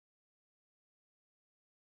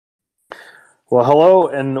Well, hello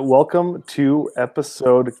and welcome to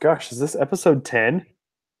is this episode 10?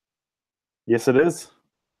 Yes, it is.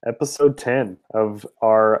 Episode 10 of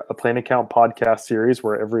our A Plain Account podcast series,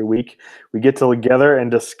 where every week we get together and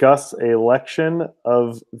discuss a lection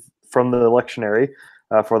from the lectionary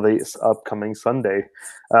for this upcoming Sunday.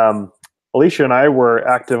 Um, Alicia and I were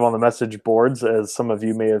active on the message boards, as some of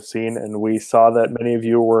you may have seen, and we saw that many of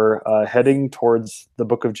you were heading towards the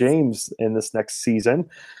book of James in this next season.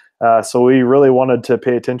 So we really wanted to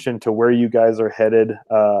pay attention to where you guys are headed,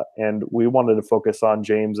 and we wanted to focus on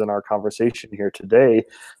James in our conversation here today.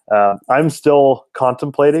 I'm still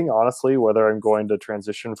contemplating, honestly, whether I'm going to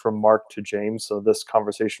transition from Mark to James, so this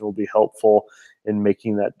conversation will be helpful in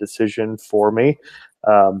making that decision for me.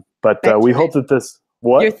 But we hope that this...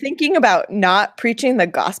 What? You're thinking about not preaching the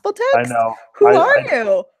gospel text? I know. Who are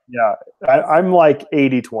you? Yeah, I'm like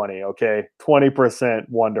 80-20, okay? 20%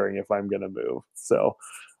 wondering if I'm going to move. So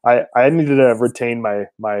I needed to retain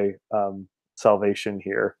my salvation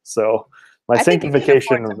here. So my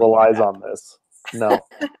sanctification relies on this. No,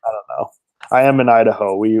 I don't know. I am in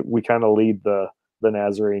Idaho. We kind of lead the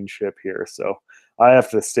Nazarene ship here, so I have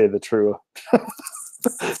to stay the true.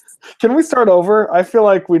 Can we start over? I feel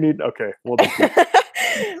like we need... Okay, we'll just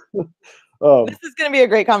this is going to be a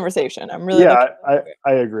great conversation. I'm really I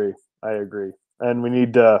agree. And we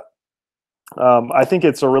need to... I think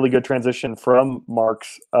it's a really good transition from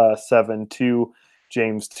Mark's 7 to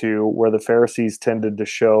James 2, where the Pharisees tended to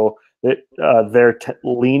show that their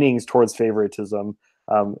leanings towards favoritism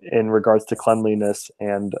in regards to cleanliness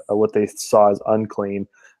and what they saw as unclean.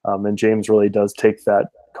 And James really does take that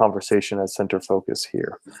conversation as center focus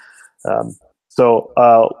here. So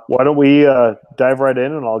why don't we dive right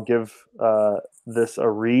in, and I'll give this a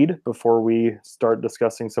read before we start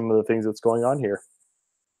discussing some of the things that's going on here.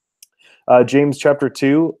 James chapter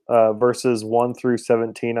 2, verses 1 through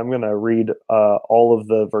 17. I'm going to read all of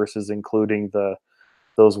the verses, including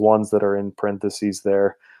those ones that are in parentheses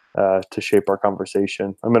there to shape our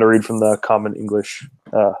conversation. I'm going to read from the Common English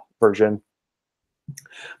version.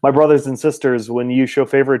 My brothers and sisters, when you show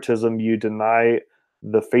favoritism, you deny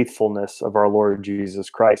the faithfulness of our Lord Jesus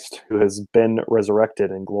Christ, who has been resurrected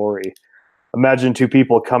in glory. Imagine two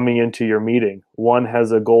people coming into your meeting. One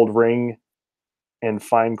has a gold ring and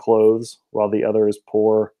fine clothes, while the other is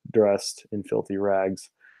poor, dressed in filthy rags.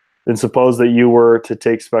 Then suppose that you were to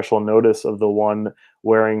take special notice of the one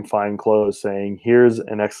wearing fine clothes, saying, "Here's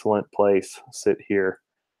an excellent place, sit here."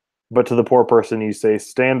 But to the poor person you say,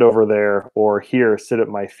 "Stand over there," or "Here, sit at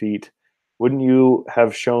my feet." Wouldn't you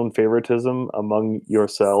have shown favoritism among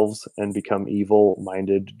yourselves and become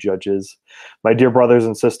evil-minded judges? My dear brothers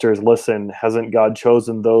and sisters, listen. Hasn't God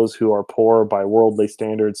chosen those who are poor by worldly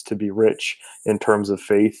standards to be rich in terms of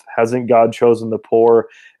faith? Hasn't God chosen the poor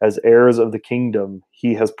as heirs of the kingdom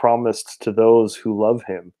He has promised to those who love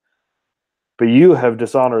Him? But you have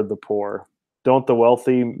dishonored the poor. Don't the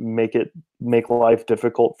wealthy make life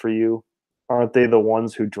difficult for you? Aren't they the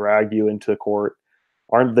ones who drag you into court?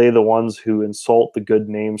 Aren't they the ones who insult the good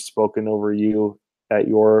name spoken over you at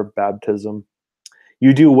your baptism?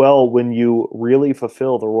 You do well when you really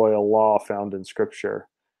fulfill the royal law found in Scripture.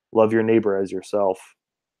 Love your neighbor as yourself.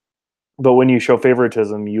 But when you show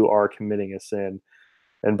favoritism, you are committing a sin,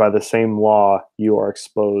 and by the same law, you are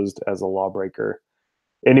exposed as a lawbreaker.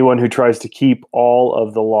 Anyone who tries to keep all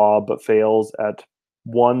of the law but fails at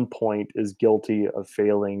one point is guilty of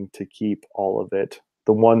failing to keep all of it.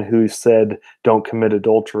 The one who said, "Don't commit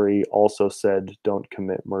adultery," also said, "Don't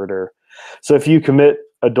commit murder." So if you commit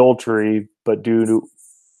adultery but do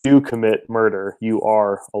commit murder, you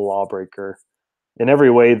are a lawbreaker. In every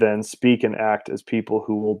way, then, speak and act as people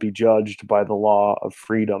who will be judged by the law of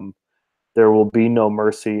freedom. There will be no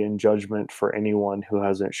mercy in judgment for anyone who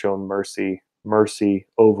hasn't shown mercy. Mercy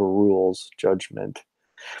overrules judgment.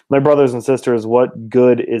 My brothers and sisters, what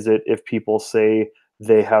good is it if people say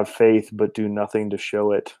they have faith but do nothing to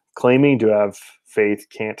show it? Claiming to have faith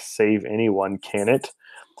can't save anyone, can it?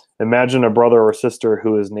 Imagine a brother or sister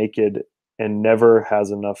who is naked and never has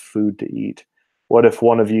enough food to eat. What if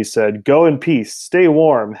one of you said, "Go in peace, stay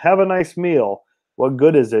warm, have a nice meal"? What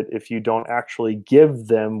good is it if you don't actually give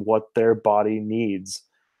them what their body needs?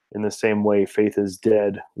 In the same way, faith is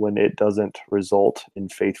dead when it doesn't result in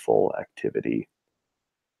faithful activity.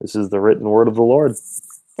 This is the written word of the Lord.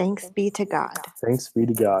 Thanks be to God. Thanks be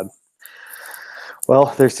to God.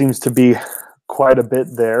 Well, there seems to be quite a bit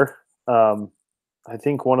there. I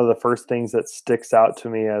think one of the first things that sticks out to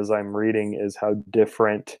me as I'm reading is how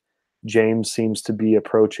different James seems to be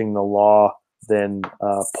approaching the law than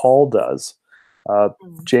Paul does.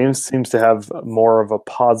 James seems to have more of a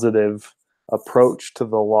positive approach to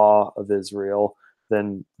the law of Israel,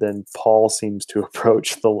 than Paul seems to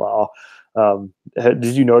approach the law.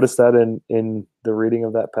 Did you notice that in the reading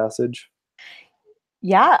of that passage?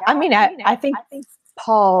 Yeah, I mean, I think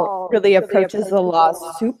Paul really approaches the law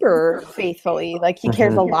super faithfully. Like he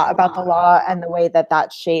cares a lot about the law and the way that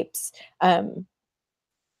that shapes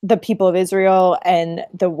the people of Israel and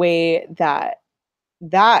the way that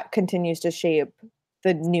that continues to shape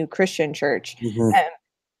the new Christian church.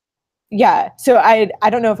 Yeah, so I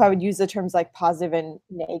don't know if I would use the terms like positive and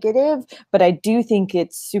negative, but I do think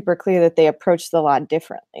it's super clear that they approach the law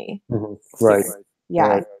differently. Right. Yeah.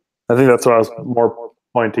 Right. I think that's what I was more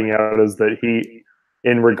pointing out, is that he,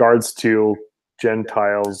 in regards to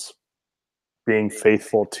Gentiles being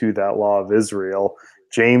faithful to that law of Israel,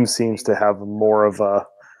 James seems to have more of a,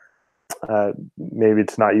 maybe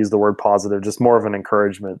to not use the word positive, just more of an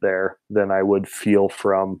encouragement there than I would feel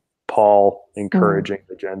from Paul encouraging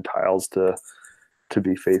the Gentiles to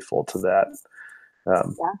be faithful to that.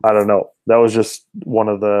 I don't know. That was just one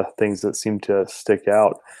of the things that seemed to stick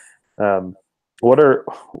out. Where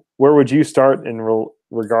would you start in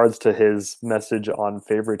regards to his message on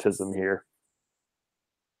favoritism here?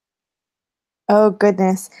 Oh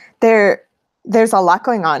goodness. There's a lot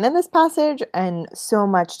going on in this passage and so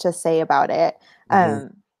much to say about it. I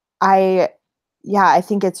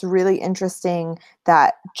think it's really interesting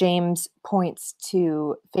that James points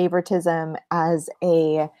to favoritism as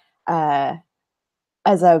a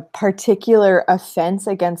particular offense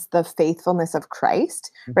against the faithfulness of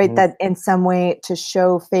Christ, right? That in some way to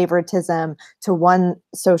show favoritism to one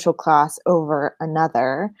social class over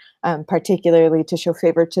another, particularly to show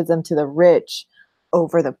favoritism to the rich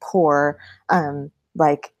over the poor,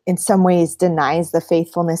 like in some ways denies the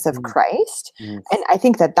faithfulness of Christ. And I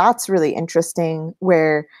think that that's really interesting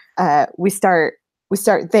where we start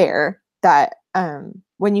there, that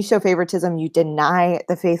when you show favoritism, you deny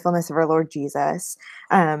the faithfulness of our Lord Jesus.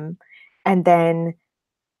 And then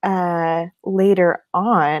later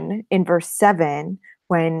on in verse 7,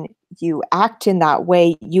 when you act in that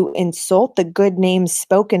way, you insult the good name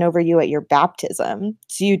spoken over you at your baptism.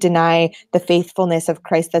 So you deny the faithfulness of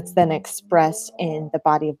Christ that's then expressed in the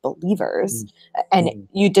body of believers. And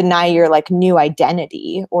you deny your like new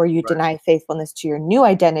identity, or you deny faithfulness to your new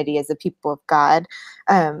identity as a people of God.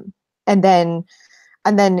 And then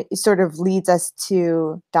it sort of leads us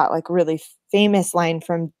to that like really famous line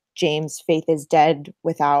from James, faith is dead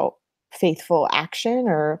without faithful action,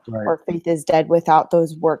 or faith is dead without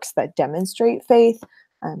those works that demonstrate faith.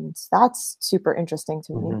 And that's super interesting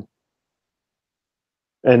to me.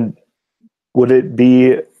 And would it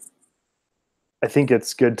be, I think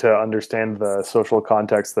it's good to understand the social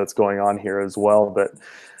context that's going on here as well, but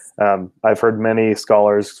I've heard many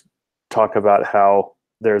scholars talk about how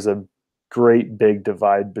there's a great big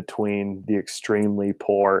divide between the extremely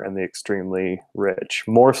poor and the extremely rich,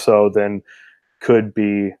 more so than could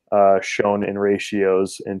be shown in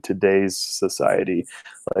ratios in today's society.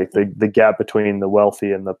 Like the gap between the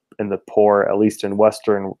wealthy and the poor, at least in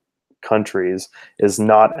Western countries, is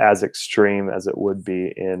not as extreme as it would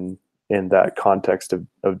be in that context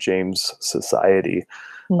of James' society.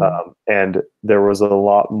 And there was a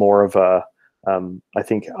lot more of a, I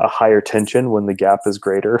think, a higher tension when the gap is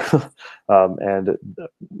greater. And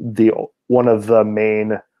one of the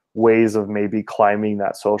main ways of maybe climbing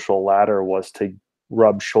that social ladder was to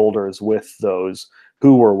rub shoulders with those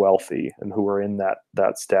who were wealthy and who were in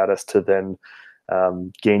that status, to then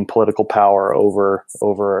gain political power over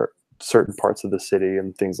certain parts of the city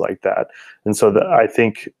and things like that. And so I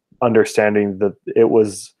think understanding that it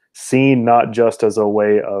was seen not just as a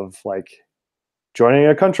way of like joining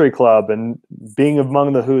a country club and being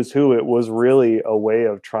among the who's who, it was really a way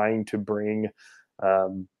of trying to bring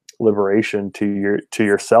liberation to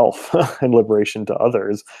yourself and liberation to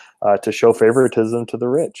others, to show favoritism to the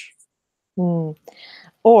rich.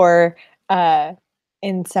 Or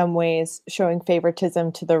in some ways, showing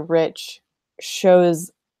favoritism to the rich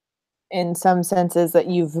shows in some senses that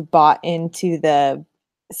you've bought into the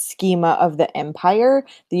schema of the empire,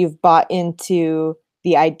 that you've bought into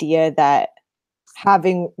the idea that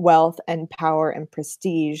having wealth and power and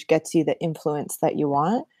prestige gets you the influence that you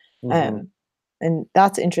want. And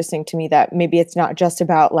that's interesting to me, that maybe it's not just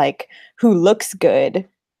about like who looks good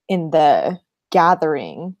in the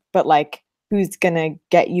gathering, but like who's gonna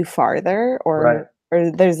get you farther, or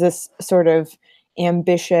there's this sort of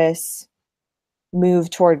ambitious move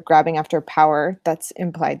toward grabbing after power that's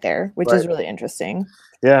implied there, which is really interesting.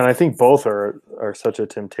 Yeah, and I think both are such a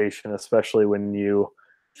temptation, especially when you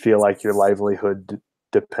feel like your livelihood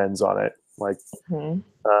depends on it. Like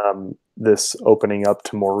this opening up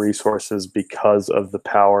to more resources because of the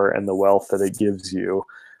power and the wealth that it gives you.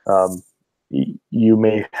 you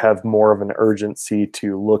may have more of an urgency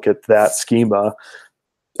to look at that schema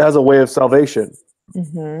as a way of salvation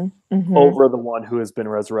over the one who has been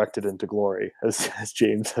resurrected into glory, as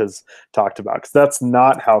James has talked about. Because that's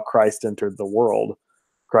not how Christ entered the world.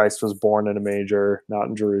 Christ was born in a manger, not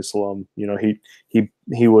in Jerusalem.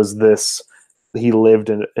 He was this. He lived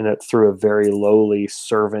in it through a very lowly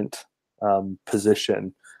servant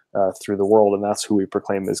position through the world, and that's who we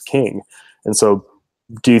proclaim as king. And so,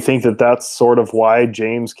 do you think that that's sort of why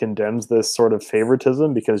James condemns this sort of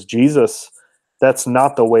favoritism? Because that's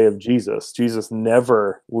not the way of Jesus. Jesus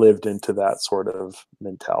never lived into that sort of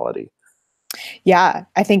mentality. Yeah,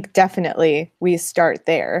 I think definitely we start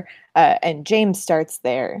there. And James starts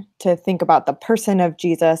there to think about the person of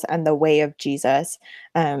Jesus and the way of Jesus.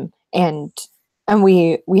 And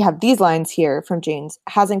we have these lines here from James.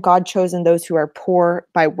 Hasn't God chosen those who are poor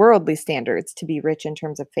by worldly standards to be rich in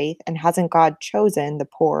terms of faith? And hasn't God chosen the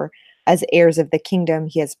poor as heirs of the kingdom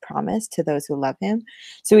he has promised to those who love him?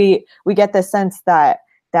 So we get the sense that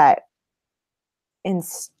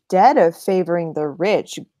instead of favoring the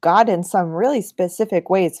rich, God in some really specific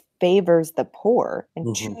ways favors the poor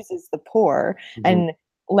and chooses the poor and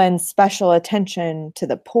lends special attention to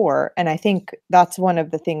the poor. And I think that's one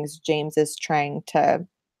of the things James is trying to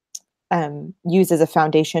use as a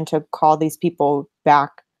foundation to call these people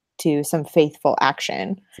back to some faithful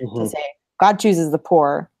action, to say, God chooses the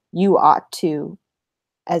poor, you ought to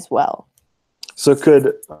as well. So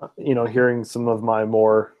could, hearing some of my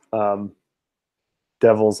more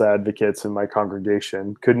devil's advocates in my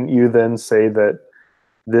congregation, couldn't you then say that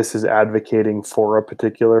this is advocating for a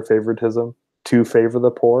particular favoritism to favor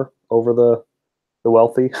the poor over the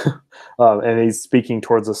wealthy? And he's speaking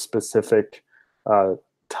towards a specific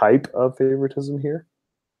type of favoritism here.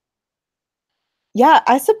 Yeah,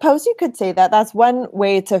 I suppose you could say that. That's one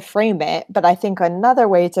way to frame it. But I think another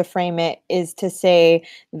way to frame it is to say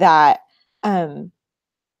that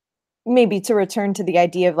maybe to return to the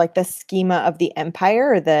idea of like the schema of the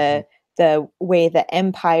empire, or the way the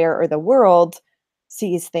empire or the world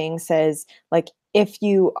sees things, says like, if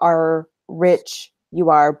you are rich, you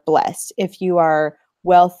are blessed. If you are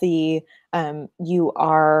wealthy, you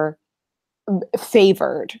are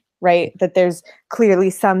favored, right? That there's clearly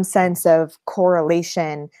some sense of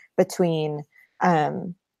correlation between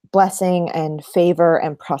blessing and favor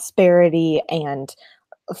and prosperity and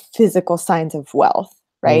physical signs of wealth,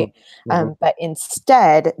 right? But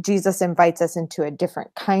instead, Jesus invites us into a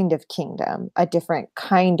different kind of kingdom, a different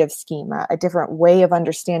kind of schema, a different way of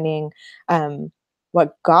understanding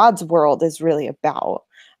what God's world is really about.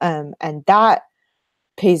 And that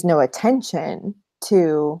pays no attention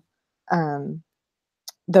to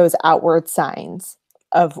those outward signs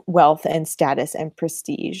of wealth and status and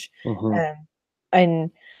prestige.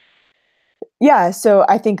 And yeah, so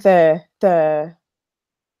I think the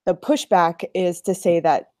pushback is to say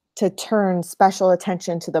that to turn special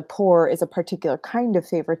attention to the poor is a particular kind of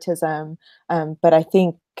favoritism. But I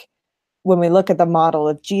think when we look at the model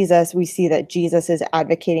of Jesus, we see that Jesus is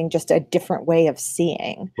advocating just a different way of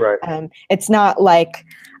seeing. Right. It's not like,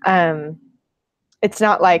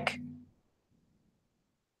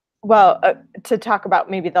 well, to talk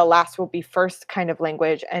about maybe the last will be first kind of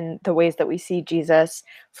language and the ways that we see Jesus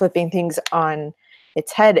flipping things on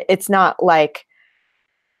its head. It's not like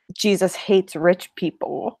Jesus hates rich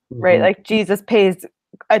people, right? Like Jesus pays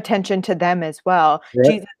attention to them as well. Right.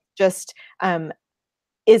 Jesus just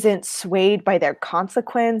isn't swayed by their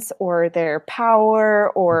consequence or their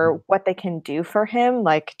power or what they can do for him.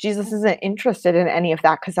 Like Jesus isn't interested in any of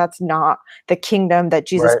that, because that's not the kingdom that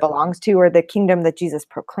Jesus belongs to or the kingdom that Jesus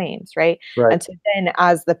proclaims, right? And so then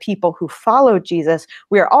as the people who follow Jesus,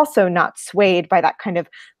 we are also not swayed by that kind of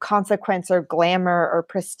consequence or glamour or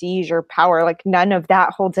prestige or power. Like none of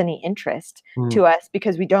that holds any interest to us,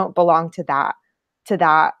 because we don't belong to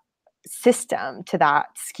that system, to that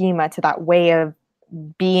schema, to that way of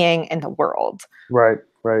being in the world. Right.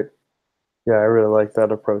 Yeah, I really like that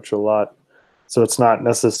approach a lot. So it's not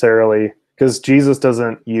necessarily, because Jesus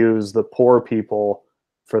doesn't use the poor people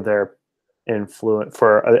for their influence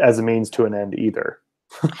as a means to an end either.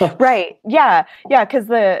 Right. Yeah. Because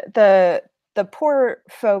the poor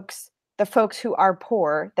folks, the folks who are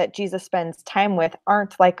poor that Jesus spends time with,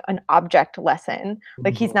 aren't like an object lesson.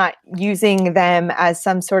 Like he's not using them as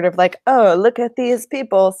some sort of like, oh, look at these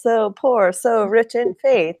people, so poor, so rich in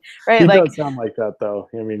faith, right? He like, does sound like that though.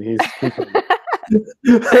 I mean, he's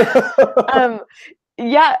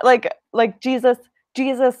yeah, like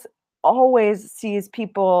Jesus always sees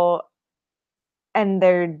people and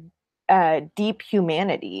their deep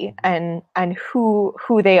humanity and who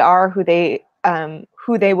they are, who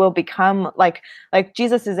who they will become. Like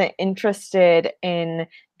Jesus isn't interested in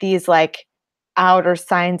these like outer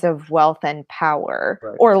signs of wealth and power,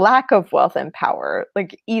 Right. or lack of wealth and power.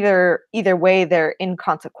 Like either way, they're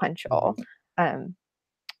inconsequential.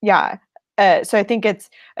 Yeah. So I think it's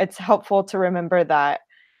helpful to remember that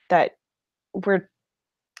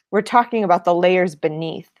we're talking about the layers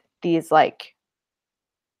beneath these like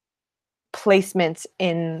placements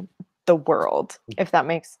in the world, if that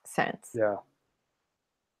makes sense. Yeah.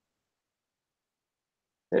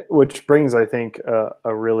 Which brings, I think,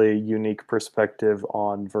 a really unique perspective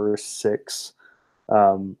on verse 6,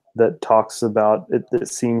 that talks about it. It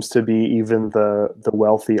seems to be even the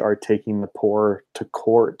wealthy are taking the poor to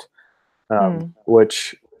court,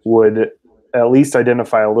 which would at least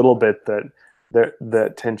identify a little bit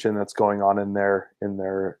that tension that's going on in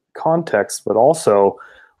their context, but also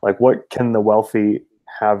like what can the wealthy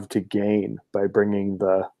have to gain by bringing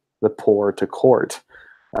the poor to court?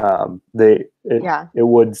 It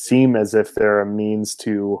would seem as if they're a means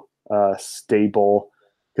to stable,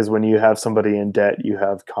 because when you have somebody in debt, you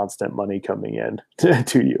have constant money coming in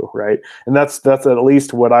to you, right? And that's at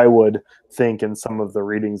least what I would think in some of the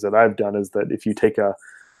readings that I've done, is that if you take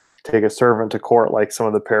a servant to court, like some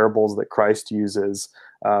of the parables that Christ uses,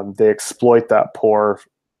 they exploit that poor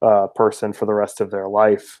person for the rest of their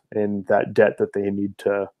life in that debt that they need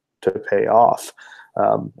to pay off.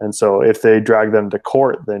 And so if they drag them to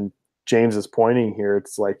court, then James is pointing here.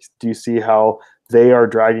 It's like, do you see how they are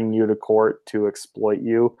dragging you to court to exploit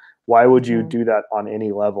you? Why would you do that on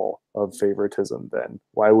any level of favoritism then?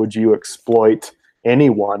 Why would you exploit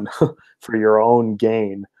anyone for your own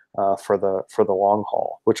gain, for the long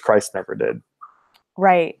haul, which Christ never did?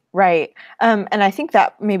 Right. And I think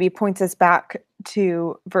that maybe points us back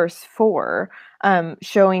to verse 4,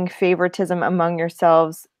 showing favoritism among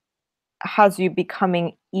yourselves has you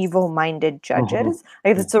becoming evil-minded judges.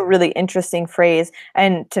 Like, that's a really interesting phrase.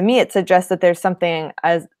 And to me, it suggests that there's something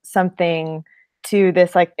to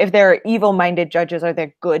this, like, if there are evil-minded judges, are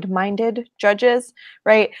there good-minded judges,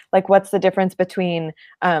 right? Like, what's the difference between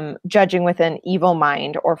judging with an evil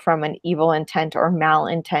mind or from an evil intent or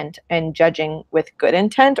malintent, and judging with good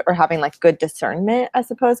intent or having like good discernment, I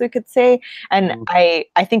suppose we could say. And I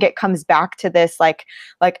think it comes back to this, like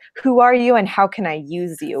who are you and how can I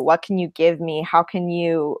use you? What can you give me? How can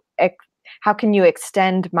you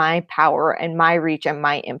extend my power and my reach and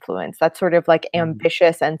my influence? That's sort of like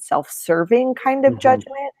ambitious and self-serving kind of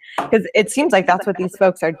judgment, because it seems like that's what these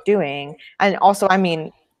folks are doing. And also, I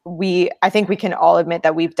mean, I think we can all admit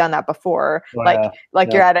that we've done that before.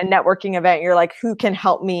 You're at a networking event, you're like, who can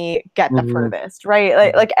help me get the furthest,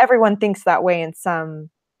 right? Like everyone thinks that way in some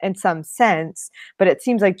sense, but it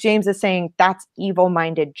seems like James is saying that's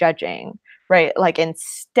evil-minded judging, right? Like,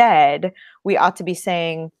 instead, we ought to be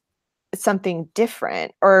saying something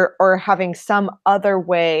different, or having some other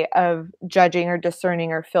way of judging or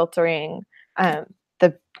discerning or filtering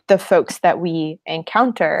the folks that we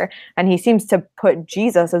encounter. And he seems to put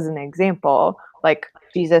Jesus as an example, like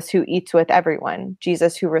Jesus who eats with everyone,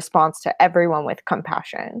 Jesus who responds to everyone with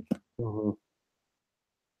compassion.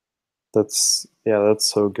 That's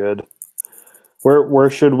so good. Where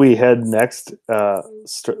should we head next,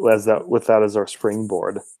 with that as our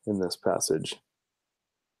springboard in this passage?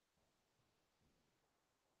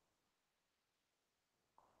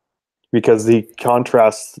 Because the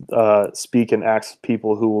contrasts speak and acts of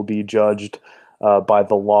people who will be judged by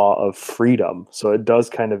the law of freedom. So it does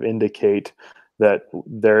kind of indicate that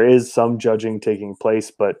there is some judging taking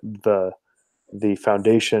place, but the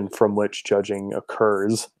foundation from which judging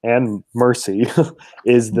occurs and mercy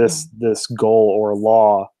is this goal or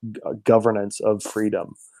law, governance of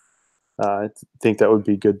freedom. I think that would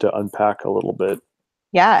be good to unpack a little bit.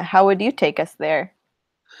 Yeah, how would you take us there?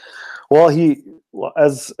 Well,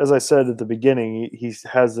 as I said at the beginning, he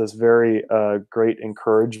has this very great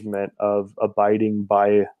encouragement of abiding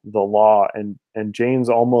by the law, and James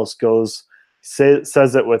almost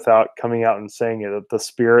says it without coming out and saying it, that the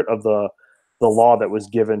spirit of the law that was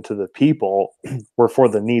given to the people were for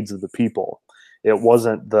the needs of the people. It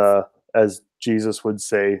wasn't as Jesus would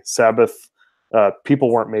say, Sabbath.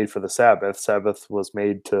 People weren't made for the Sabbath. Sabbath was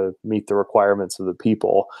made to meet the requirements of the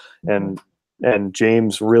people, and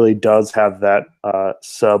James really does have that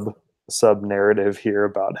sub narrative here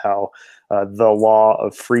about how the law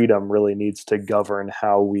of freedom really needs to govern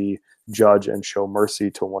how we judge and show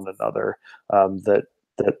mercy to one another. That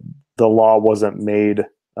the law wasn't made.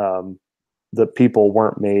 The people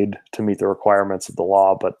weren't made to meet the requirements of the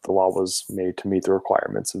law, but the law was made to meet the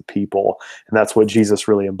requirements of people. And that's what Jesus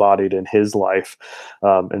really embodied in his life.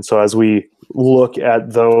 And so as we look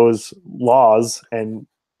at those laws and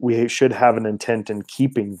we should have an intent in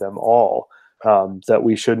keeping them all. That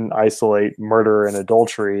we shouldn't isolate murder and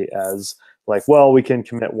adultery as like, well, we can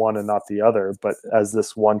commit one and not the other, but as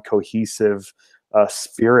this one cohesive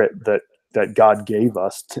spirit that God gave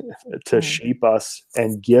us to shape us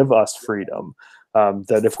and give us freedom.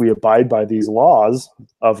 That if we abide by these laws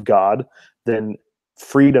of God, then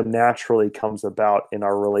freedom naturally comes about in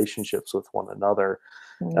our relationships with one another.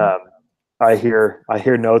 I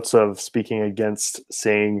hear notes of speaking against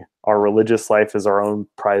saying our religious life is our own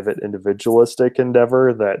private individualistic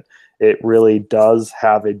endeavor, that it really does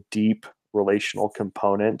have a deep relational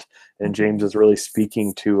component. And James is really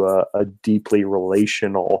speaking to a deeply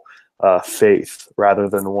relational faith rather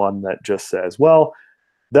than one that just says, well,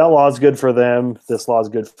 that law is good for them, this law is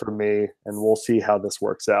good for me, and we'll see how this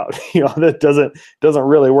works out. That doesn't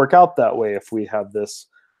really work out that way if we have this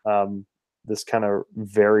this kind of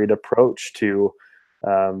varied approach to,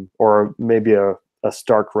 or maybe a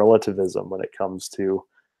stark relativism when it comes to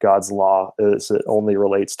God's law, is it only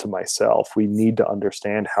relates to myself. We need to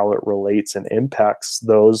understand how it relates and impacts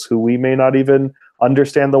those who we may not even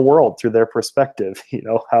understand the world through their perspective.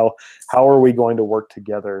 How are we going to work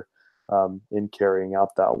together in carrying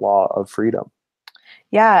out that law of freedom?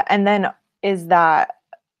 Yeah, and then is that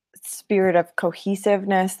spirit of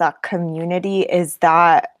cohesiveness, that community, is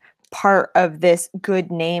that part of this good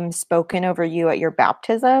name spoken over you at your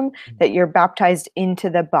baptism, that you're baptized into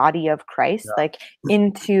the body of Christ, like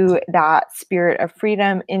into that spirit of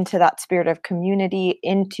freedom, into that spirit of community,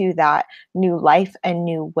 into that new life and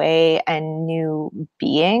new way and new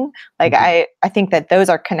being. Like I think that those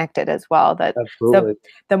are connected as well, that Absolutely.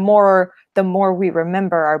 the more we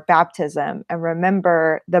remember our baptism and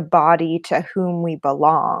remember the body to whom we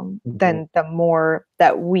belong, then the more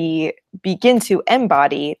that we begin to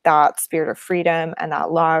embody that spirit of freedom and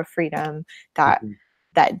that law of freedom, that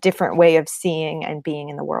different way of seeing and being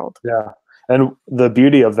in the world. Yeah. And the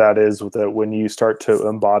beauty of that is that when you start to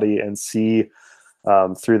embody and see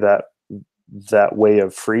through that way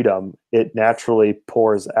of freedom, it naturally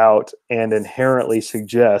pours out and inherently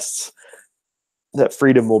suggests that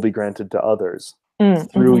freedom will be granted to others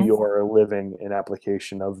through your living and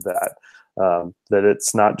application of that. That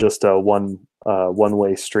it's not just a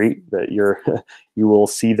one-way street, that you will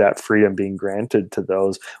see that freedom being granted to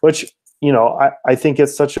those, which, I think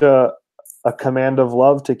it's such a command of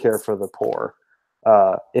love to care for the poor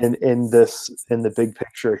in the big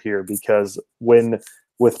picture here, because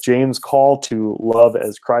with James' call to love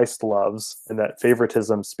as Christ loves, and that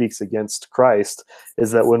favoritism speaks against Christ,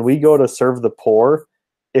 is that when we go to serve the poor,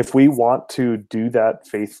 if we want to do that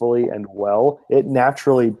faithfully and well, it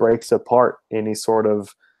naturally breaks apart any sort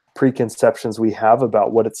of preconceptions we have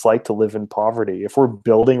about what it's like to live in poverty. If we're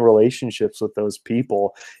building relationships with those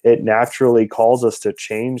people, it naturally calls us to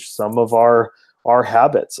change some of our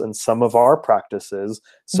habits and some of our practices.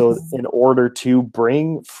 So in order to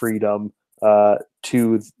bring freedom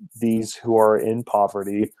to these who are in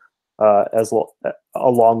poverty,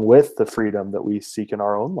 along with the freedom that we seek in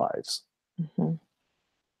our own lives. And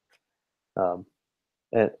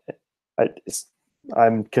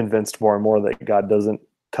I'm convinced more and more that God doesn't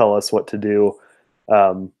tell us what to do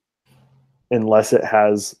unless it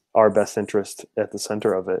has our best interest at the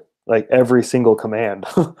center of it. Like every single command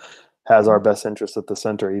has our best interest at the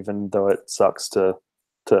center, even though it sucks to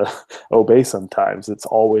obey sometimes. It's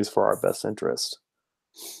always for our best interest.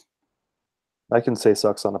 I can say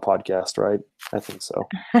sucks on a podcast, right? I think so.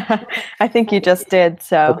 I think you just did.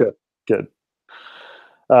 So okay, good.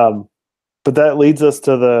 But that leads us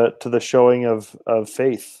to the showing of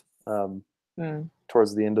faith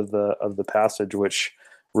towards the end of the passage, which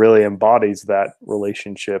really embodies that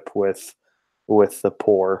relationship with the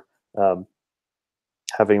poor,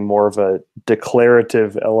 having more of a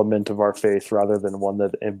declarative element of our faith rather than one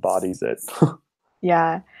that embodies it.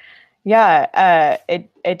 Yeah.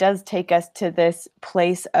 It does take us to this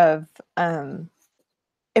place of,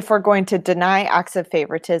 if we're going to deny acts of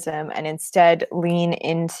favoritism and instead lean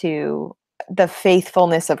into the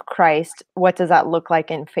faithfulness of Christ, what does that look like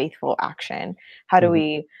in faithful action? How do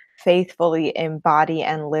we faithfully embody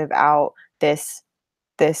and live out this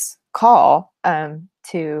call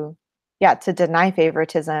to deny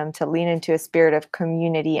favoritism, to lean into a spirit of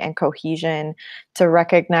community and cohesion, to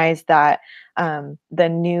recognize that the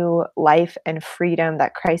new life and freedom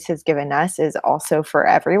that Christ has given us is also for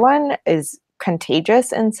everyone, is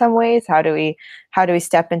contagious in some ways? How do we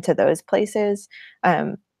step into those places?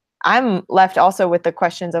 I'm left also with the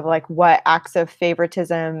questions of like, what acts of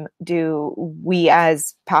favoritism do we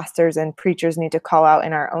as pastors and preachers need to call out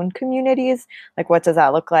in our own communities? Like, what does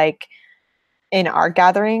that look like in our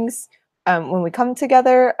gatherings when we come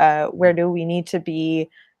together? Where do we need to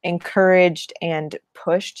be encouraged and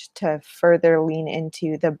pushed to further lean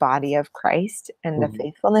into the body of Christ and the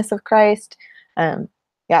faithfulness of Christ.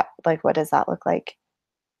 Yeah, like what does that look like?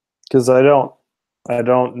 Because I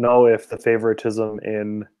don't know if the favoritism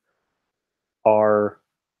in our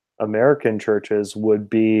American churches would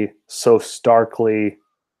be so starkly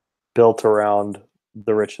built around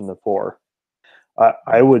the rich and the poor.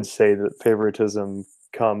 I would say that favoritism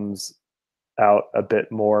comes out a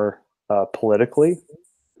bit more politically.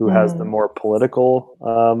 Who has the more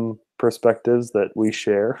political perspectives that we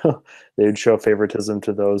share? They would show favoritism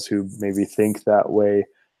to those who maybe think that way,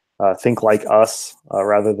 think like us,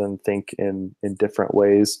 rather than think in different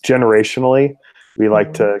ways. Generationally, we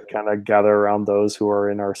like to kind of gather around those who are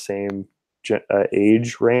in our same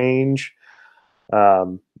age range,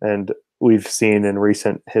 and we've seen in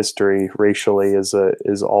recent history, racially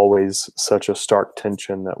is always such a stark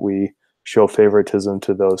tension that we show favoritism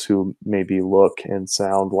to those who maybe look and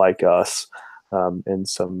sound like us in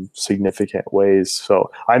some significant ways.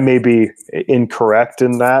 So I may be incorrect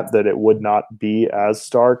in that it would not be as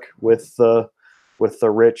stark with the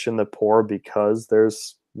rich and the poor because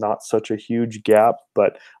there's not such a huge gap,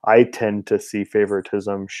 but I tend to see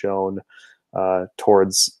favoritism shown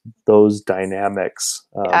towards those dynamics.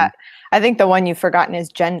 I think the one you've forgotten is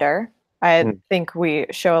gender. I think we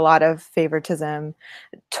show a lot of favoritism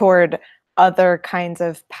toward other kinds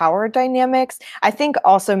of power dynamics. I think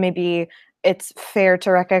also maybe it's fair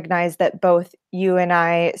to recognize that both you and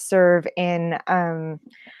I serve in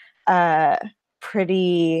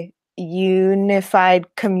pretty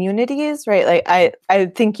unified communities, right? Like I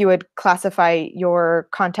think you would classify your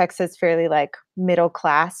context as fairly like middle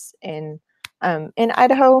class in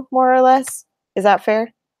Idaho, more or less. Is that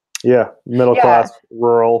fair? Yeah, middle class,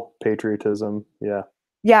 rural patriotism. Yeah.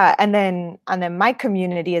 Yeah, and then my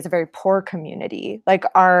community is a very poor community. Like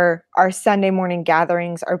our Sunday morning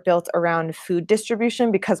gatherings are built around food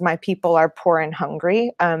distribution because my people are poor and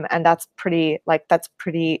hungry. And that's pretty.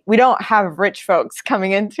 We don't have rich folks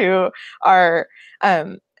coming into our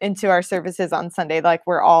services on Sunday. Like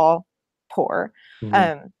we're all poor.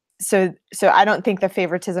 So I don't think the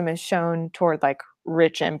favoritism is shown toward like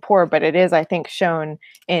rich and poor, but it is, I think, shown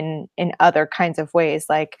in other kinds of ways.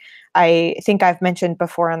 Like I think I've mentioned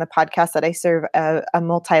before on the podcast that I serve a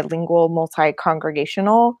multilingual,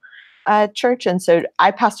 multi-congregational church. And so I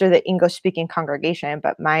pastor the English-speaking congregation,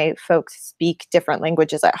 but my folks speak different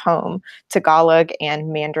languages at home. Tagalog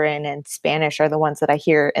and Mandarin and Spanish are the ones that I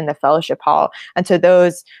hear in the fellowship hall. And so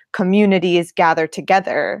those communities gather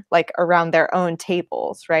together like around their own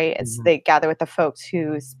tables, right? They gather with the folks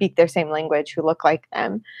who speak their same language, who look like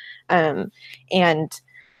them. I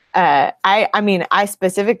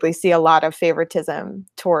specifically see a lot of favoritism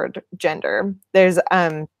toward gender. There's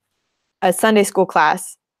a Sunday school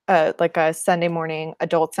class, like a Sunday morning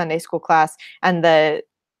adult Sunday school class, and the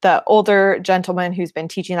older gentleman who's been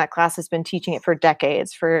teaching that class has been teaching it for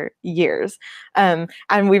decades, for years. And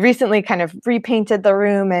we recently kind of repainted the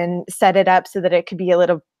room and set it up so that it could be a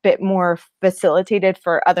little bit more facilitated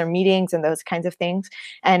for other meetings and those kinds of things.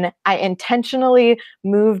 And I intentionally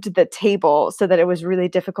moved the table so that it was really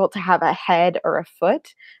difficult to have a head or a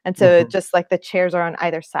foot. And so just like the chairs are on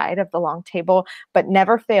either side of the long table, but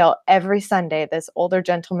never fail, every Sunday, this older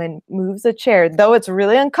gentleman moves a chair, though it's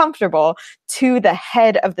really uncomfortable, to the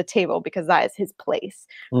head of the table because that is his place,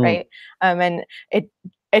 right? And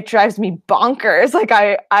it drives me bonkers. Like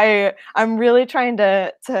I'm really trying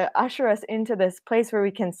to usher us into this place where we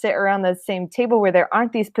can sit around the same table where there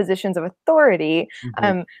aren't these positions of authority.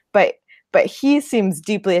 But he seems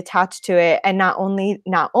deeply attached to it, and not only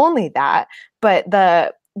that, but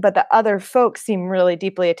the other folks seem really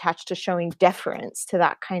deeply attached to showing deference to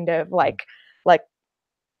that kind of like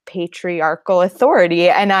patriarchal authority.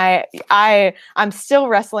 And I'm still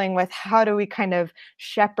wrestling with how do we kind of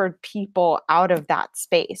shepherd people out of that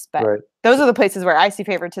space. But those are the places where I see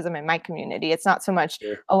favoritism in my community. It's not so much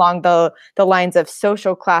along the lines of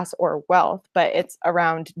social class or wealth, but it's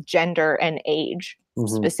around gender and age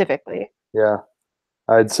specifically. Yeah,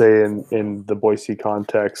 I'd say in the Boise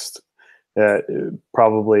context,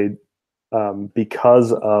 probably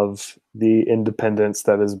because of the independence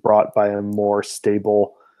that is brought by a more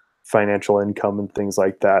stable financial income and things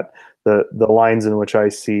like that, the lines in which I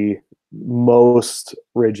see most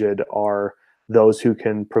rigid are those who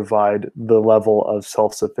can provide the level of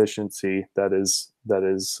self-sufficiency that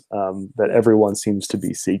everyone seems to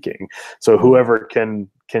be seeking. So whoever can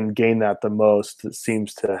gain that the most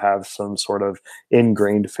seems to have some sort of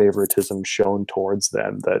ingrained favoritism shown towards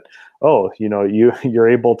them, that, oh, you're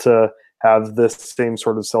able to have this same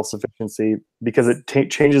sort of self-sufficiency because it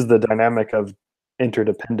changes the dynamic of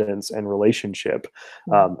interdependence and relationship.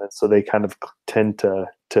 And so they kind of tend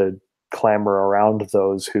to clamor around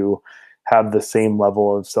those who have the same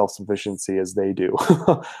level of self-sufficiency as they do.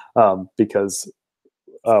 Because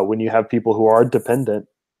when you have people who are dependent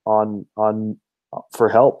on for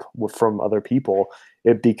help from other people,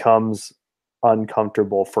 it becomes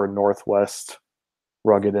uncomfortable for Northwest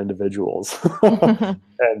rugged individuals.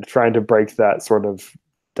 And trying to break that sort of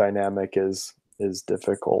dynamic is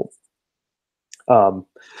difficult.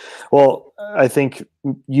 Well, I think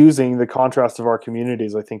using the contrast of our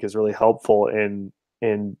communities, I think, is really helpful in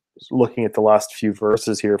looking at the last few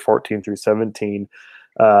verses here, 14 through 17.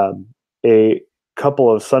 A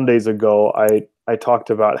couple of Sundays ago, I talked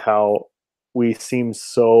about how we seem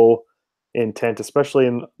so intent, especially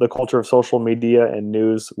in the culture of social media and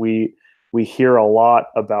news. We hear a lot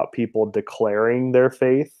about people declaring their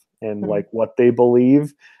faith and like what they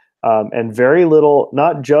believe, and very little,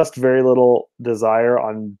 not just very little desire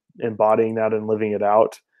on embodying that and living it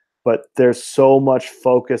out, but there's so much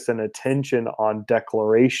focus and attention on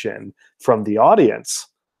declaration from the audience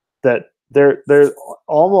that there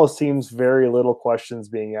almost seems very little questions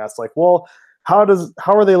being asked, like, well, how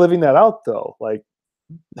are they living that out though? Like,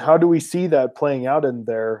 how do we see that playing out in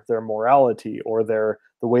their morality or the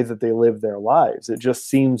way that they live their lives? It just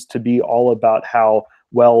seems to be all about how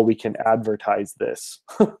well we can advertise this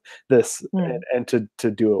and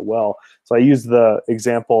to do it well. So I use the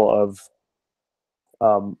example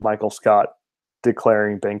of Michael Scott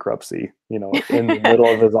declaring bankruptcy, in the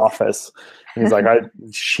middle of his office. And he's like,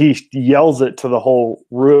 he yells it to the whole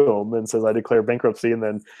room and says, I declare bankruptcy. And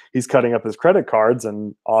then he's cutting up his credit cards,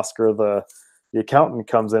 and Oscar, the accountant,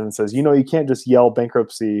 comes in and says, you can't just yell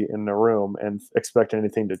bankruptcy in the room and expect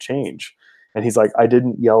anything to change. And he's like, I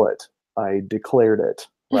didn't yell it, I declared it.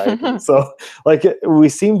 Right. So like we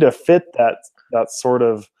seem to fit that sort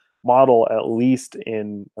of model, at least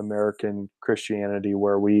in American Christianity,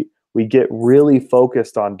 where we get really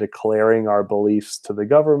focused on declaring our beliefs to the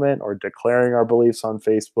government or declaring our beliefs on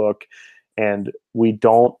Facebook. And we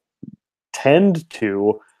don't tend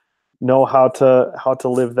to know how to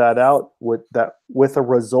live that out with a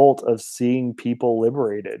result of seeing people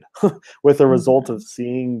liberated, with a result of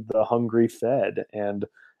seeing the hungry fed and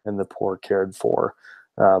the poor cared for.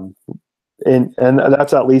 And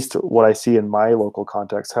that's at least what I see in my local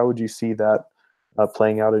context. How would you see that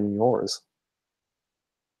playing out in yours?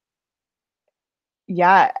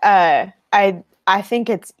 Yeah, I think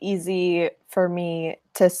it's easy for me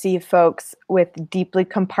to see folks with deeply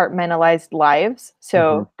compartmentalized lives.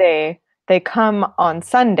 So they come on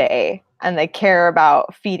Sunday and they care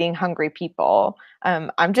about feeding hungry people.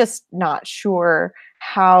 I'm just not sure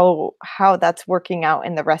how that's working out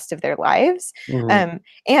in the rest of their lives.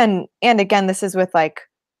 And again, this is with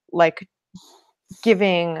like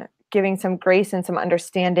giving some grace and some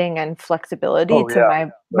understanding and flexibility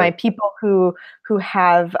my people who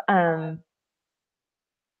have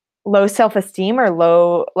low self-esteem or a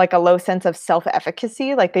low sense of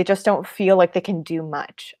self-efficacy. Like they just don't feel like they can do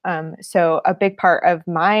much. So a big part of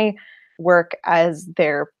my work as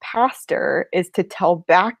their pastor is to tell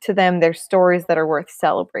back to them their stories that are worth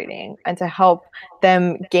celebrating, and to help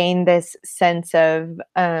them gain this sense of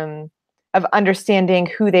understanding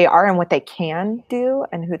who they are and what they can do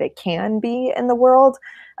and who they can be in the world.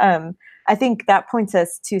 I think that points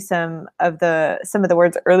us to some of the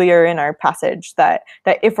words earlier in our passage that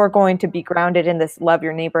if we're going to be grounded in this love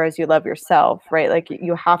your neighbor as you love yourself, right? Like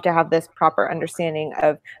you have to have this proper understanding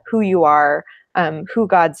of who you are, who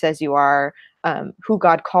God says you are, who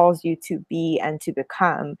God calls you to be and to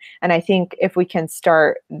become. And I think if we can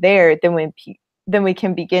start there, then we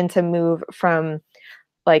can begin to move from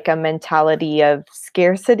like a mentality of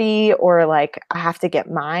scarcity or like I have to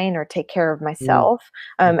get mine or take care of myself,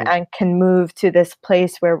 and can move to this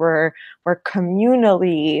place where we're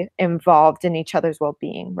communally involved in each other's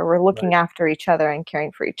well-being, where we're looking after each other and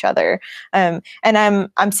caring for each other. And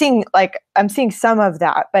I'm seeing some of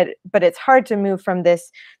that, but it's hard to move from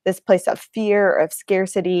this place of fear, of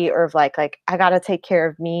scarcity, or of like I got to take care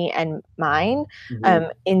of me and mine,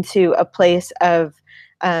 into a place of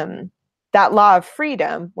that law of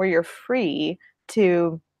freedom, where you're free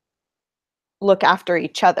to look after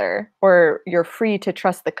each other, or you're free to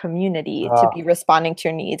trust the community to be responding to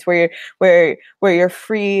your needs, where you're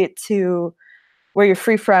free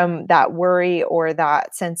from that worry or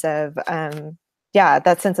that sense of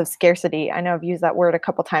scarcity. I know I've used that word a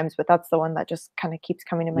couple times, but that's the one that just kind of keeps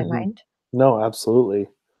coming to my mind. No, absolutely.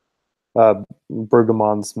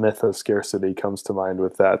 Bergamon's myth of scarcity comes to mind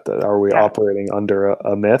with that. Are we operating under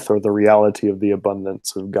a myth or the reality of the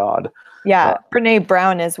abundance of God? Brene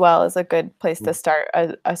Brown as well is a good place to start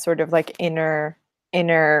a sort of like inner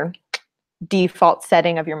inner default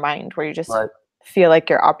setting of your mind where you just Right. feel like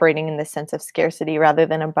you're operating in the sense of scarcity rather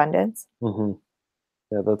than abundance. Mm-hmm.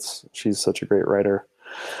 Yeah, she's such a great writer.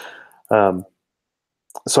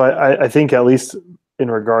 So I think, at least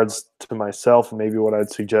in regards to myself, maybe what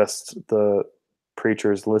I'd suggest the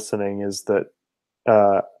preachers listening is that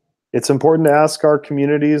it's important to ask our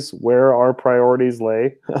communities where our priorities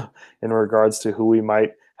lay in regards to who we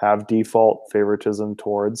might have default favoritism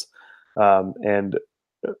towards. And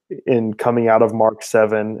in coming out of Mark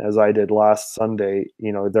 7, as I did last Sunday,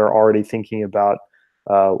 they're already thinking about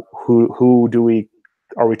who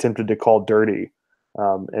are we tempted to call dirty,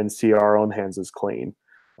 and see our own hands as clean,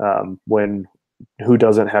 when who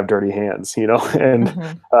doesn't have dirty hands, and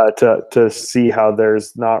to see how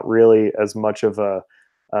there's not really as much of a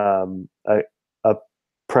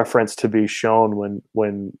preference to be shown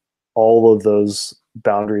when all of those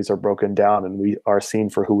boundaries are broken down and we are seen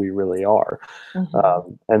for who we really are.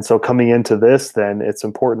 And so coming into this, then it's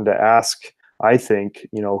important to ask, I think,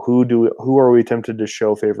 who are we tempted to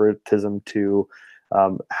show favoritism to?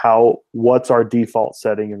 What's our default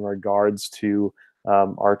setting in regards to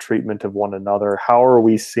our treatment of one another? How are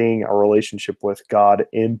we seeing our relationship with God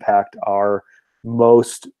impact our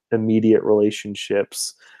most immediate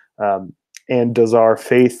relationships? And does our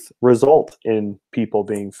faith result in people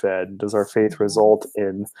being fed? Does our faith result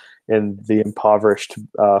in the impoverished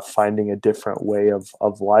finding a different way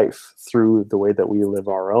of life through the way that we live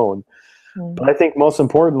our own? But I think most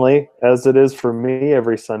importantly, as it is for me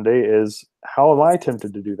every Sunday, is how am I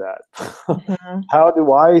tempted to do that? How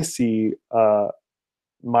do I see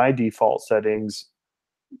my default settings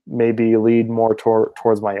maybe lead more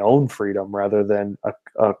towards my own freedom rather than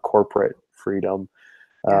a corporate freedom?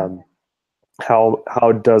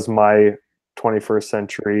 How does my 21st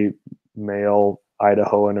century male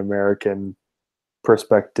Idahoan American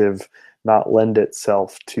perspective not lend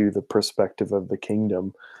itself to the perspective of the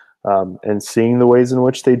kingdom, and seeing the ways in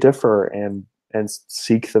which they differ and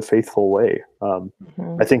seek the faithful way?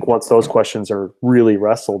 I think once those questions are really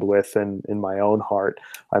wrestled with in my own heart,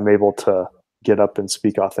 I'm able to get up and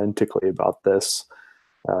speak authentically about this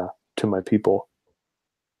to my people.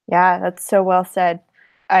 Yeah, that's so well said.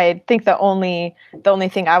 I think the only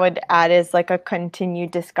thing I would add is like a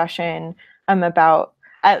continued discussion about,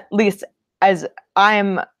 at least as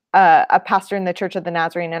I'm a pastor in the Church of the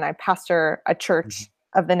Nazarene and I pastor a church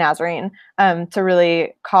of the Nazarene, to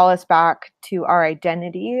really call us back to our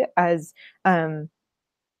identity as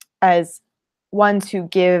ones who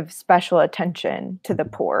give special attention to the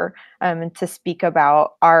poor, and to speak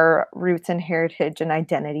about our roots and heritage and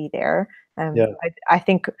identity there. I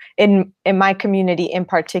think in my community in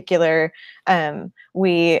particular,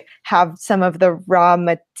 we have some of the raw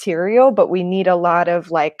material, but we need a lot of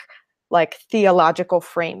like theological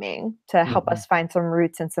framing to help us find some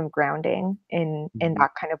roots and some grounding in that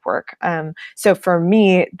kind of work. So for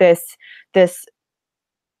me, this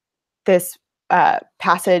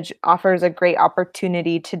passage offers a great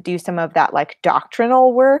opportunity to do some of that like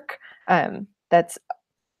doctrinal work. It's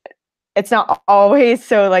not always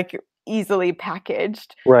so like easily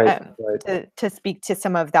packaged, to speak to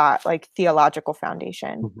some of that like theological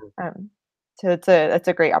foundation. So it's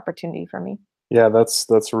a great opportunity for me. Yeah, that's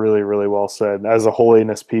really, really well said. As a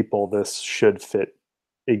holiness people, this should fit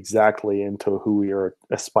exactly into who we are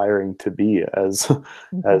aspiring to be as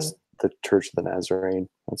the Church of the Nazarene.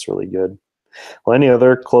 That's really good. Well, any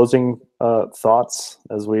other closing thoughts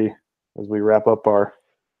as we wrap up our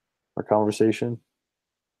conversation?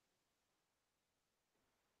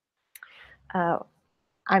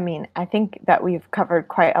 I mean, I think that we've covered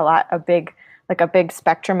quite a lot, a big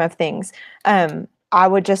spectrum of things. I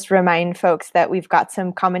would just remind folks that we've got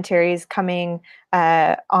some commentaries coming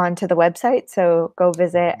onto the website. So go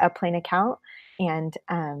visit A Plain Account and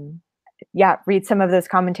read some of those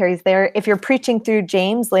commentaries there. If you're preaching through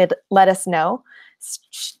James, let us know.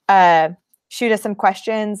 Shoot us some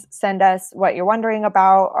questions, send us what you're wondering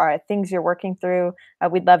about or things you're working through.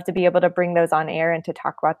 We'd love to be able to bring those on air and to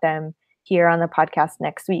talk about them here on the podcast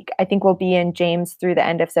next week. I think we'll be in James through the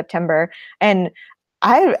end of September. And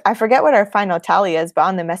I forget what our final tally is, but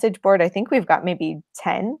on the message board, I think we've got maybe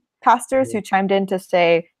 10 pastors who chimed in to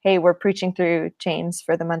say, hey, we're preaching through James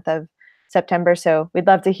for the month of September. So we'd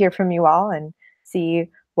love to hear from you all and see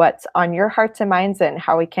what's on your hearts and minds and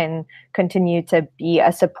how we can continue to be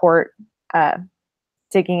a support,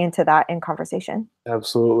 digging into that in conversation.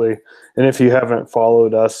 Absolutely. And if you haven't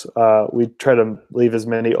followed us, we try to leave as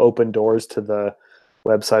many open doors to the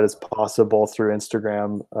website as possible through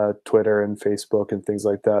Instagram, Twitter, and Facebook and things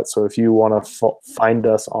like that. So if you want to find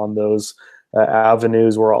us on those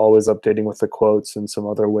avenues, we're always updating with the quotes and some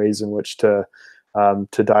other ways in which to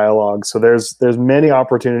to dialogue. So there's many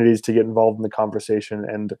opportunities to get involved in the conversation,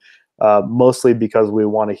 and mostly because we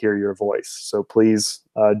want to hear your voice. So please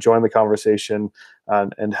join the conversation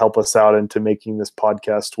and help us out into making this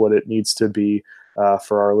podcast what it needs to be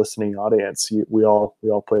for our listening audience. We all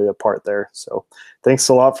play a part there. So thanks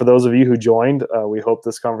a lot for those of you who joined. We hope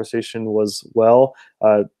this conversation was well.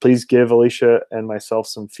 Please give Alicia and myself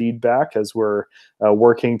some feedback as we're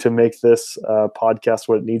working to make this podcast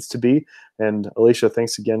what it needs to be. And Alicia,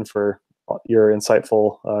 thanks again for your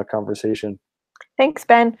insightful conversation. Thanks,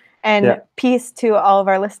 Ben. And peace to all of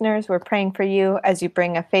our listeners. We're praying for you as you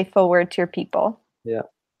bring a faithful word to your people. Yeah.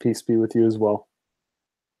 Peace be with you as well.